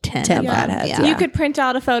need like 10 10 of them. fat heads, Yeah. you could print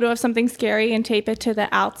out a photo of something scary and tape it to the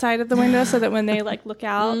outside of the window so that when they like look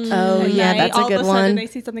out, Oh, at yeah, night, that's a all good of a sudden one. they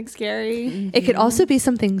see something scary. It could also be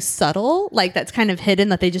something subtle, like that's kind of hidden,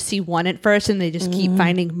 that they just see one at first and they just keep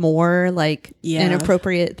finding more like Yeah.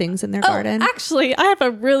 inappropriate things in their garden. Actually, I have a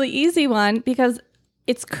really easy one because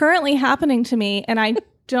it's currently happening to me and I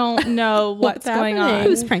don't know what's going on.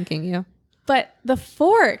 Who's pranking you? But the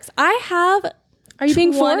forks, I have Are you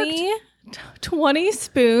being forked? 20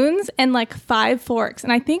 spoons and like 5 forks.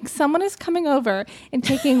 And I think someone is coming over and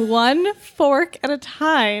taking one fork at a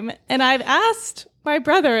time. And I've asked my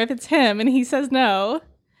brother if it's him and he says no.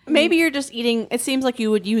 Maybe you're just eating. It seems like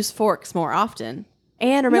you would use forks more often.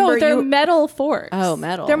 And remember, No, they're metal forks. Oh,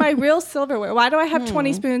 metal. They're my real silverware. Why do I have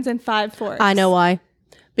 20 spoons and 5 forks? I know why.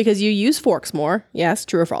 Because you use forks more. Yes,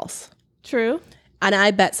 true or false? True. And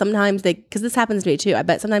I bet sometimes because this happens to me too. I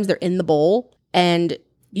bet sometimes they're in the bowl and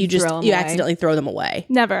you throw 'em you away. accidentally throw them away.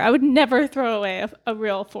 Never. I would never throw away a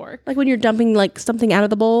real fork. Like when you're dumping like something out of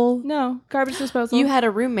the bowl. No, garbage disposal. you had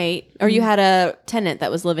a roommate or you had a tenant that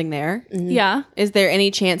was living there. Yeah. Is there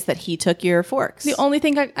any chance that he took your forks? The only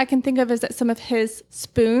thing I can think of is that some of his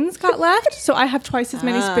spoons got left, so I have twice as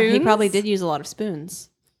many spoons. He probably did use a lot of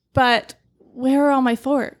spoons. But where are all my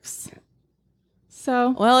forks?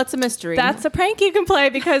 So Well, it's a mystery. that's a prank you can play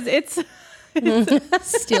because it's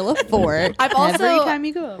Steal a fork. I've also every time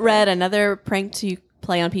you go over. read another prank to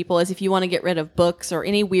play on people is if you want to get rid of books or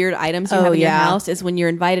any weird items you have in your yeah. house, is when you're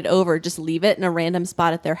invited over, just leave it in a random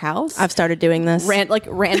spot at their house. I've started doing this.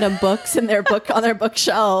 Random books in their on their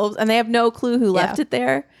bookshelves, and they have no clue who left it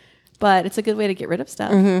there. But it's a good way to get rid of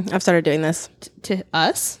stuff. I've started doing this. To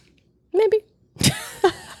us? Maybe.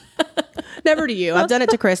 Never to you. I've done it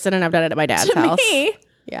to Kristen and I've done it at my dad's house. me.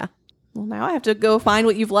 Yeah. Well, now I have to go find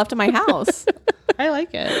what you've left in my house. I like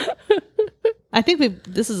it. I think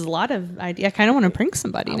this is a lot of idea. I kind of want to prank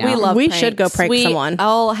somebody now. We love We pranks. should go prank We someone.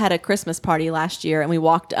 all had a Christmas party last year, and we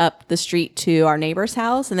walked up the street to our neighbor's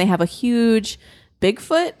house, and they have a huge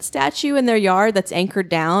Bigfoot statue in their yard that's anchored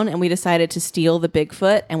down, and we decided to steal the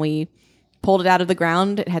Bigfoot, and we pulled it out of the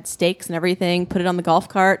ground. It had stakes and everything, put it on the golf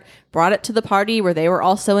cart, brought it to the party where they were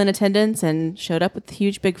also in attendance, and showed up with the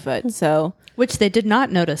huge Bigfoot. So Which they did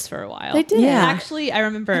not notice for a while. They did. Yeah. Actually, I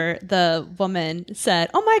remember the woman said,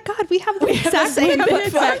 "Oh my God, we have the exact same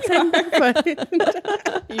Bigfoot."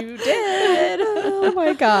 you did. Oh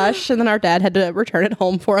my gosh. And then our dad had to return it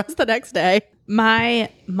home for us the next day. My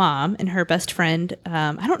mom and her best friend,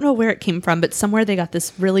 I don't know where it came from, but somewhere they got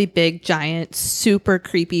this really big, giant, super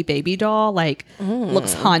creepy baby doll. Like,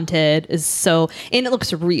 looks haunted, and it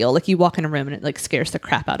looks real. Like, you walk in a room and it like scares the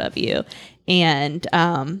crap out of you. And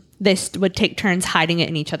they would take turns hiding it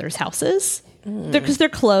in each other's houses. Because they're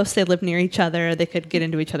close, they live near each other, they could get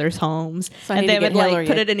into each other's homes, So I and need they to would get like Hillary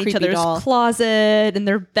put a it in each creepy other's doll. closet, in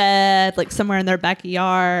their bed, like somewhere in their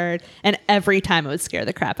backyard, and every time it would scare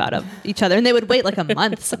the crap out of each other. And they would wait like a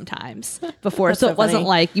month sometimes before, so it wasn't funny.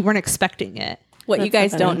 like you weren't expecting it. What you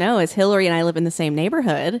guys don't know is Hillary and I live in the same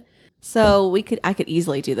neighborhood. So I could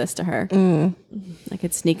easily do this to her. I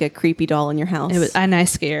could sneak a creepy doll in your house. And I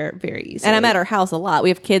scare very easily. And I'm at her house a lot. We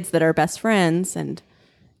have kids that are best friends, and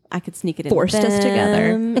I could sneak it in. Forced with us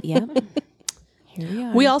together. them. Yep. Here we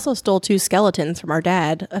are. We also stole 2 skeletons from our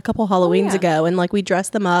dad a couple Halloweens ago. And like we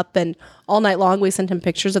dressed them up and all night long we sent him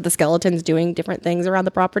pictures of the skeletons doing different things around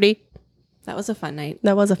the property. That was a fun night.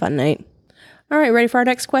 That was a fun night. All right, ready for our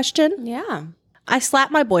next question? Yeah. I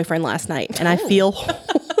slapped my boyfriend last night, and I feel...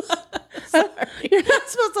 You're not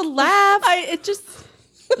supposed to laugh. It just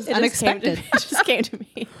unexpected. It just came to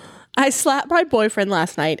me. I slapped my boyfriend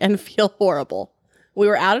last night and feel horrible. We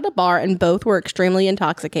were out at a bar and both were extremely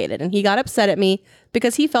intoxicated, and he got upset at me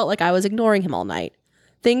because he felt like I was ignoring him all night.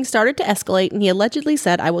 Things started to escalate, and he allegedly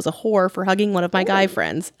said I was a whore for hugging one of my guy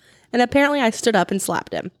friends, and apparently I stood up and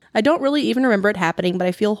slapped him. I don't really even remember it happening, but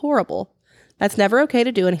I feel horrible. That's never okay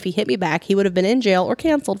to do, and if he hit me back, he would have been in jail or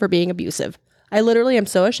canceled for being abusive. I literally am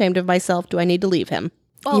so ashamed of myself. Do I need to leave him?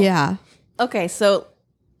 Well, yeah. Okay, so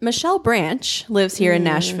Michelle Branch lives here in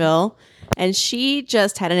Nashville, and she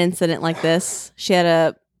just had an incident like this. She had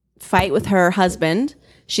a fight with her husband.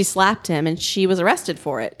 She slapped him, and she was arrested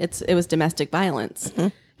for it. It was domestic violence. Mm-hmm.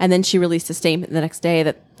 And then she released a statement the next day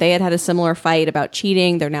that they had a similar fight about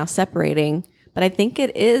cheating. They're now separating. But I think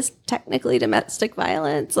it is technically domestic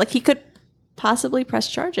violence. Like, he could possibly press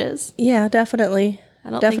charges. Yeah, definitely. I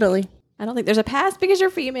don't think there's a pass because you're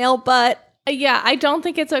female, but... Yeah, I don't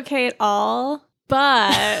think it's okay at all.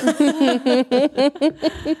 But...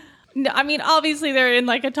 No, I mean, obviously they're in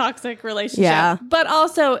like a toxic relationship. Yeah. But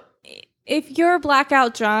also, if you're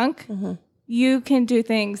blackout drunk, you can do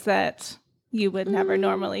things that you would never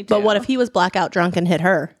normally do. But what if he was blackout drunk and hit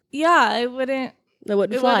her? Yeah, it wouldn't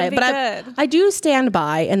fly. be But good. I do stand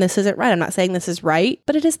by, and this isn't right. I'm not saying this is right,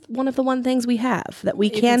 but it is one of the one things we have, that we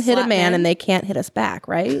can hit a man and they can't hit us back,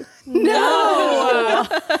 right? No!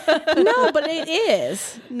 No, but it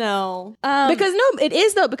is. No. It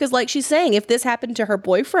is though, because like she's saying, if this happened to her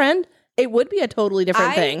boyfriend, it would be a totally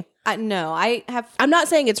different thing. I'm not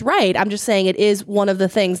saying it's right. I'm just saying it is one of the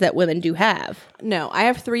things that women do have. No, I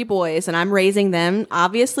have 3 boys, and I'm raising them,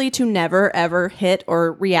 obviously, to never, ever hit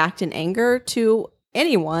or react in anger to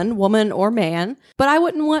anyone, woman or man. But I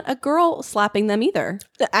wouldn't want a girl slapping them either.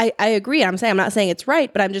 I agree. I'm not saying it's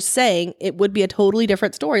right, but I'm just saying it would be a totally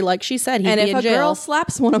different story. Like she said, he'd be in jail. And if a girl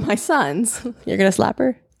slaps one of my sons, you're going to slap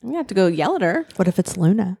her? I'm going to have to go yell at her. What if it's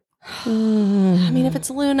Luna? I mean, if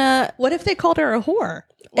it's Luna... What if they called her a whore?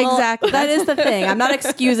 Well, exactly. That is the thing. I'm not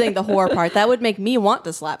excusing the whore part. That would make me want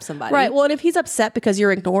to slap somebody. Right. Well, and if he's upset because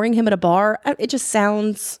you're ignoring him at a bar, it just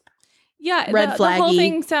sounds red flaggy. The whole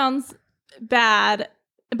thing sounds bad,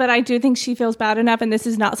 but I do think she feels bad enough, and this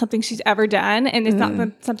is not something she's ever done, and it's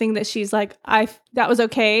not something that she's like, that was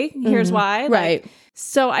okay. Here's why. Right.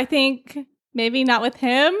 So I think... Maybe not with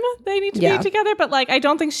him. They need to be together, but like I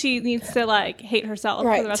don't think she needs to like hate herself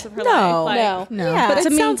for the rest of her life. Like, No. Yeah. But To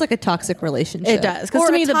it sounds like a toxic relationship. It does. Because Or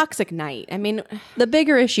to me, a toxic night. I mean, the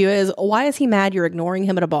bigger issue is, why is he mad you're ignoring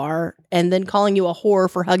him at a bar and then calling you a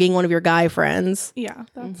whore for hugging one of your guy friends? yeah,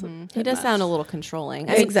 that's he does sound a little controlling.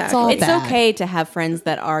 Exactly. It's okay to have friends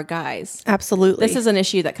that are guys. Absolutely. This is an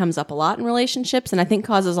issue that comes up a lot in relationships, and I think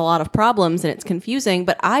causes a lot of problems, and it's confusing,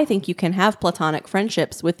 but I think you can have platonic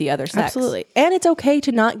friendships with the other sex. Absolutely. And it's okay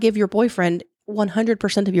to not give your boyfriend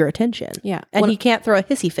 100% of your attention. Yeah. And he can't throw a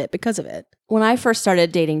hissy fit because of it. When I first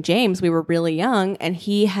started dating James, we were really young, and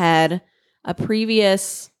he had a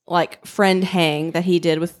previous like friend hang that he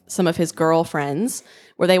did with some of his girlfriends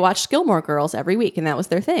where they watched Gilmore Girls every week, and that was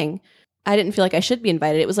their thing. I didn't feel like I should be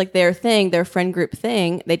invited. It was like their thing, their friend group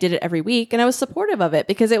thing. They did it every week, and I was supportive of it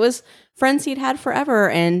because it was friends he'd had forever,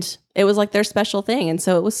 and it was like their special thing. And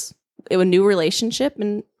so it was a new relationship,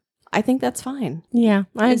 and I think that's fine. Yeah,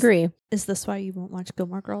 I agree. Is this why you won't watch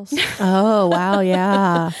Gilmore Girls? Oh, wow.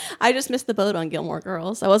 Yeah. I just missed the boat on Gilmore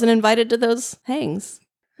Girls. I wasn't invited to those hangs.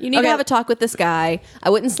 You need to have a talk with this guy. I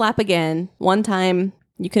wouldn't slap again. One time,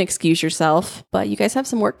 you can excuse yourself, but you guys have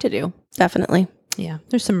some work to do. Definitely. Yeah,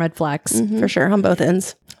 there's some red flags. For sure. On both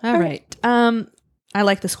ends. All right. I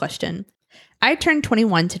like this question. I turned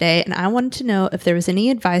 21 today, and I wanted to know if there was any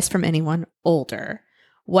advice from anyone older.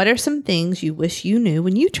 What are some things you wish you knew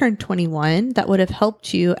when you turned 21 that would have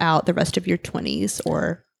helped you out the rest of your 20s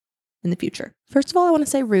or in the future? First of all, I want to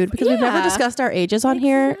say rude because we've never discussed our ages on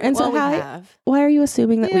here. And so why are you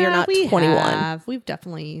assuming that we are not 21? We've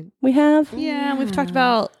definitely. We have? Yeah, we've talked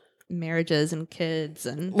about marriages and kids.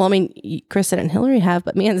 And well, I mean, Kristen and Hillary have,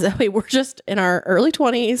 but me and Zoe, we're just in our early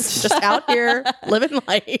 20s, just out here living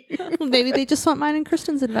life. Maybe they just want mine and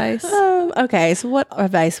Kristen's advice. Okay, so what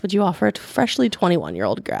advice would you offer a freshly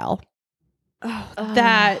 21-year-old gal?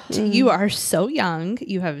 That you are so young,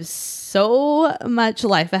 you have so much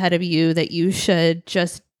life ahead of you that you should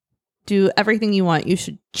just do everything you want. You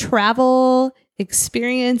should travel,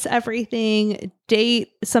 experience everything,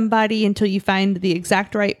 date somebody until you find the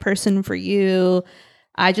exact right person for you.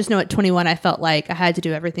 I just know at 21, I felt like I had to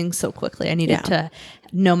do everything so quickly. I needed to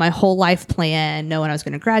know my whole life plan, know when I was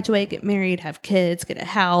going to graduate, get married, have kids, get a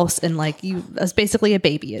house. And like I was basically a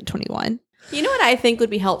baby at 21. You know what I think would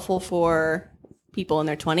be helpful for people in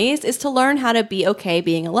their 20s is to learn how to be okay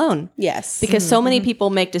being alone. Yes. Because so many people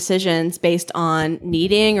make decisions based on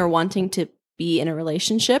needing or wanting to be in a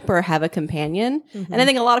relationship or have a companion. And I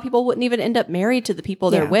think a lot of people wouldn't even end up married to the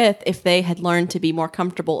people they're with if they had learned to be more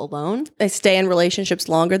comfortable alone. They stay in relationships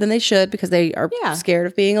longer than they should because they are scared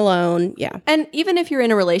of being alone. Yeah. And even if you're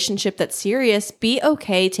in a relationship that's serious, be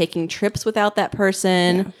okay taking trips without that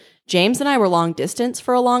person. Yeah. James and I were long distance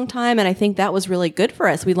for a long time, and I think that was really good for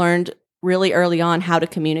us. We learned really early on how to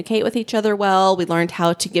communicate with each other well. We learned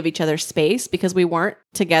how to give each other space because we weren't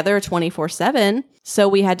together 24/7. So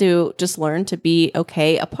we had to just learn to be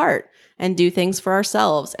okay apart and do things for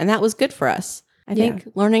ourselves. And that was good for us. I think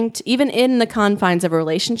learning to, even in the confines of a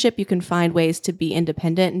relationship, you can find ways to be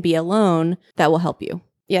independent and be alone that will help you.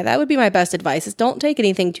 Yeah, that would be my best advice is don't take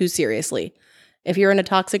anything too seriously. If you're in a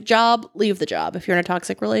toxic job, leave the job. If you're in a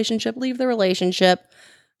toxic relationship, leave the relationship.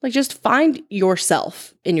 Like, just find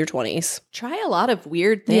yourself in your 20s. Try a lot of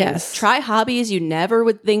weird things. Yes. Try hobbies you never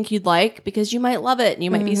would think you'd like because you might love it and you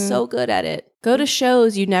might be so good at it. Go to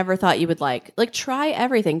shows you never thought you would like. Like, try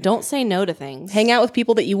everything. Don't say no to things. Hang out with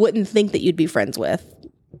people that you wouldn't think that you'd be friends with.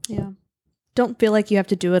 Yeah. Don't feel like you have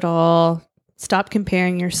to do it all. Stop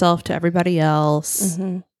comparing yourself to everybody else.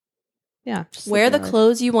 Yeah. Wear the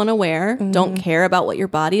clothes you want to wear. Don't care about what your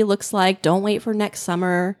body looks like. Don't wait for next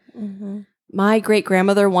summer. My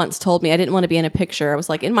great-grandmother once told me I didn't want to be in a picture. I was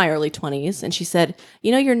like in my early 20s. And she said,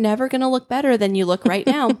 you know, you're never going to look better than you look right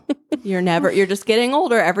now. You're just getting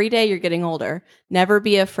older. Every day you're getting older. Never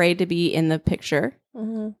be afraid to be in the picture.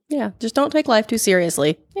 Yeah. Just don't take life too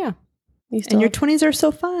seriously. Yeah. And your 20s are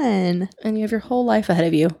so fun. And you have your whole life ahead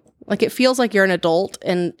of you. Like, it feels like you're an adult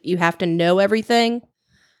and you have to know everything,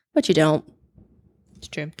 but you don't. It's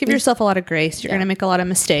true. Give yourself a lot of grace. You're going to make a lot of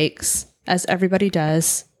mistakes, as everybody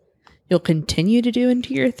does. You'll continue to do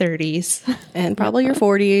into your 30s. And probably your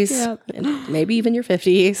 40s. And maybe even your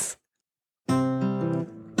 50s.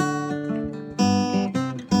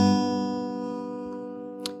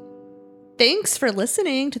 Thanks for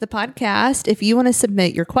listening to the podcast. If you want to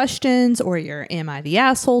submit your questions or your Am I the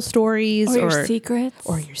Asshole stories or your secrets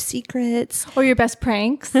or your best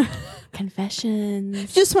pranks,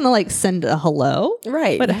 confessions, just want to send a hello.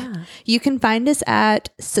 Right. But you can find us at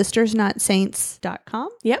sistersnotsaints.com.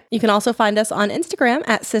 Yep. You can also find us on Instagram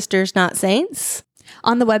at sistersnotsaints.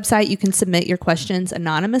 On the website, you can submit your questions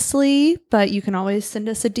anonymously, but you can always send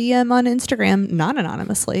us a DM on Instagram, not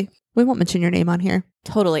anonymously. We won't mention your name on here.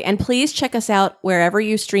 Totally. And please check us out wherever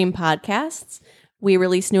you stream podcasts. We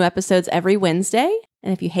release new episodes every Wednesday.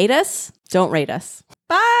 And if you hate us, don't rate us.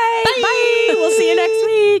 Bye. Bye. We'll see you next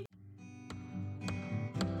week.